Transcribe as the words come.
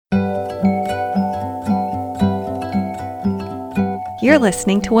You're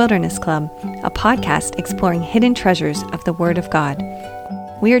listening to Wilderness Club, a podcast exploring hidden treasures of the Word of God.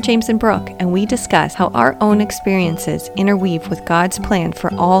 We are James and Brooke, and we discuss how our own experiences interweave with God's plan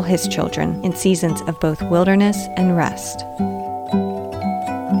for all His children in seasons of both wilderness and rest.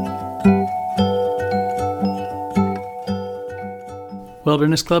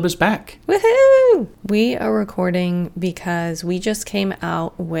 Wilderness Club is back. Woohoo! We are recording because we just came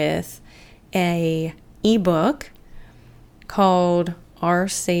out with a ebook called Our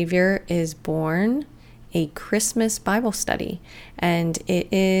Savior is Born, a Christmas Bible study, and it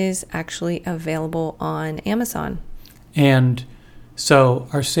is actually available on Amazon. And so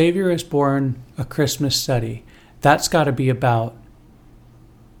Our Savior is Born, a Christmas study. That's got to be about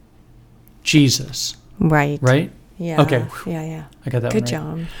Jesus. Right? Yeah. Okay. Yeah. I got that Good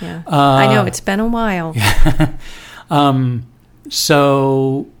one right. job. Yeah. I know, it's been a while.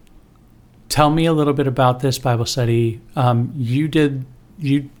 So tell me a little bit about this Bible study. You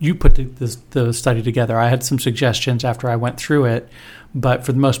put the study together. I had some suggestions after I went through it, but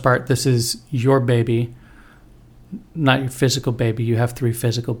for the most part, this is your baby, not your physical baby. You have 3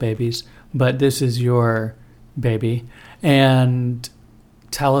 physical babies, but this is your baby. And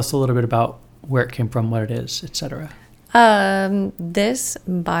tell us a little bit about where it came from, what it is, etc. This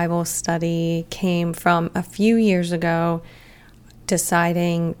Bible study came from a few years ago,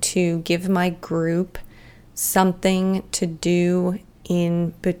 deciding to give my group something to do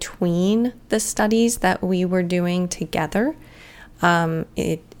in between the studies that we were doing together.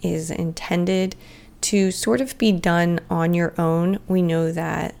 It is intended to sort of be done on your own. We know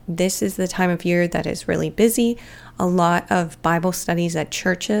that this is the time of year that is really busy. A lot of Bible studies at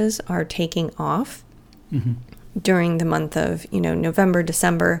churches are taking off during the month of, November,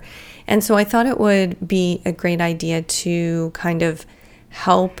 December. And so I thought it would be a great idea to kind of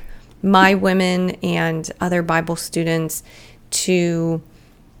help my women and other Bible students to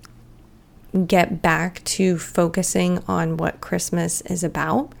get back to focusing on what Christmas is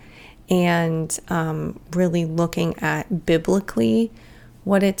about and really looking at biblically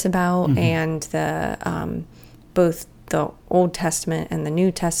what it's about and the both the Old Testament and the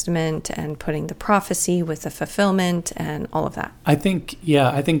New Testament and putting the prophecy with the fulfillment and all of that. I think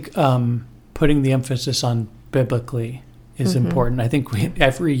putting the emphasis on biblically is important. I think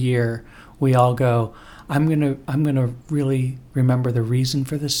every year we all go, I'm gonna really remember the reason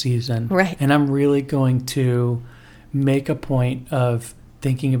for the season, right? And I'm really going to make a point of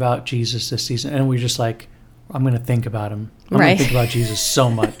thinking about Jesus this season. And we're just like, I'm going to think about him. I'm going to think about Jesus so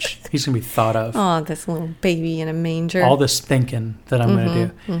much. He's going to be thought of. Oh, this little baby in a manger. All this thinking that I'm going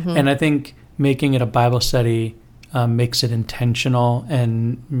to do. And I think making it a Bible study makes it intentional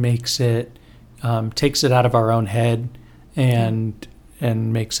and makes it takes it out of our own head and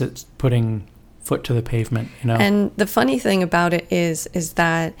makes it putting foot to the pavement, And the funny thing about it is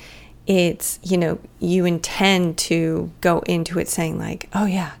that it's, you intend to go into it saying like, oh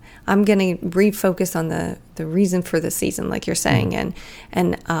yeah, I'm going to refocus on the reason for the season, like you're saying.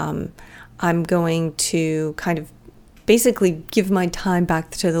 And I'm going to kind of basically give my time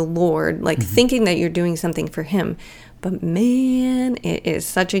back to the Lord, like thinking that you're doing something for him. But man, it is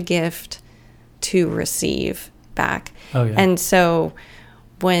such a gift to receive back. Oh, yeah. And so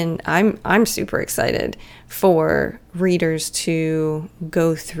when I'm super excited for readers to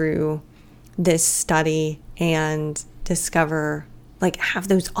go through this study and discover, like, have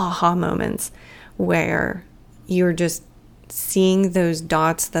those aha moments where you're just seeing those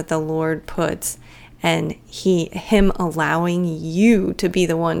dots that the Lord puts and him allowing you to be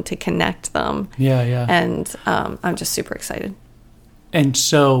the one to connect them. Yeah. And I'm just super excited. And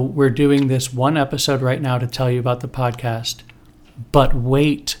so we're doing this one episode right now to tell you about the podcast. But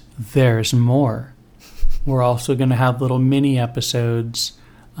wait, there's more. We're also going to have little mini episodes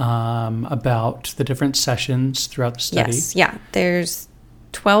about the different sessions throughout the study. Yes, yeah. There's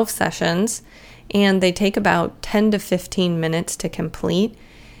 12 sessions, and they take about 10 to 15 minutes to complete.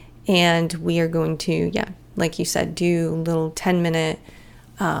 And we are going to, like you said, do little 10-minute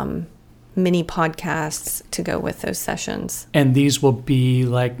mini podcasts to go with those sessions. And these will be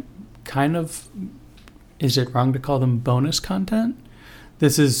like kind of, is it wrong to call them bonus content?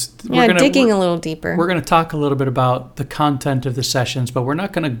 This is digging a little deeper. We're going to talk a little bit about the content of the sessions, but we're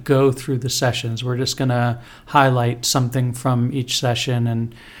not going to go through the sessions. We're just going to highlight something from each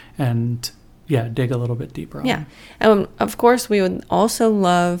session and dig a little bit deeper on it. Of course, we would also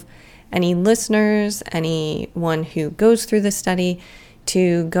love any listeners, anyone who goes through the study,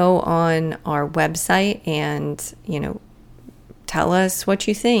 to go on our website and, tell us what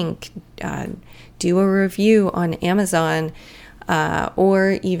you think. Do a review on Amazon.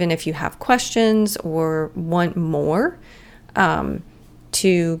 Or even if you have questions or want more,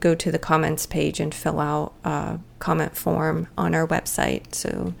 to go to the comments page and fill out a comment form on our website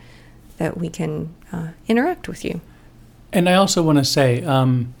so that we can interact with you. And I also want to say,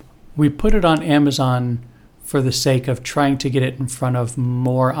 we put it on Amazon for the sake of trying to get it in front of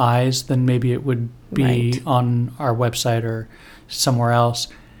more eyes than maybe it would be on our website or somewhere else.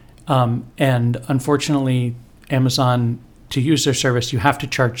 And unfortunately, Amazon, to use their service, you have to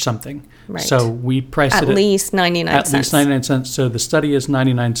charge something. Right. So we price it at least 99 cents. At least 99 cents. So the study is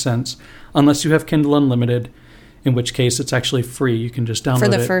 99 cents, unless you have Kindle Unlimited, in which case it's actually free. You can just download it. For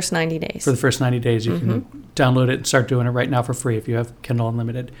the first 90 days. For the first 90 days, you can download it and start doing it right now for free if you have Kindle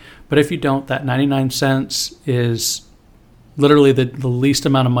Unlimited. But if you don't, that 99 cents is literally the least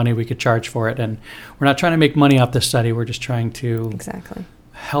amount of money we could charge for it. And we're not trying to make money off this study. We're just trying to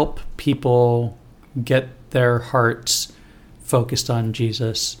help people get their hearts focused on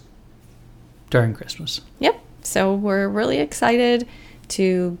Jesus during Christmas. Yep. So we're really excited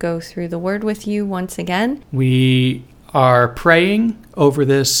to go through the Word with you once again. We are praying over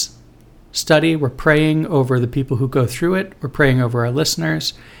this study. We're praying over the people who go through it. We're praying over our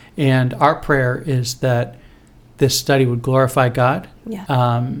listeners. And our prayer is that this study would glorify God.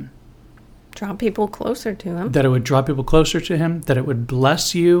 Yeah. Draw people closer to Him. That it would draw people closer to Him. That it would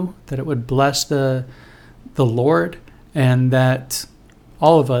bless you. That it would bless the Lord. And that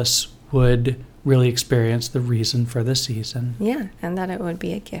all of us would really experience the reason for the season. Yeah, and that it would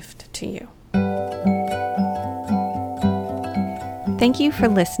be a gift to you. Thank you for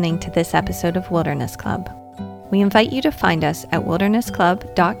listening to this episode of Wilderness Club. We invite you to find us at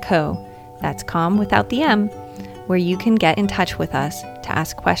wildernessclub.co, that's com without the M, where you can get in touch with us to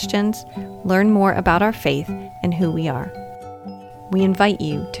ask questions, learn more about our faith and who we are. We invite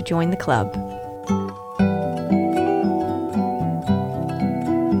you to join the club.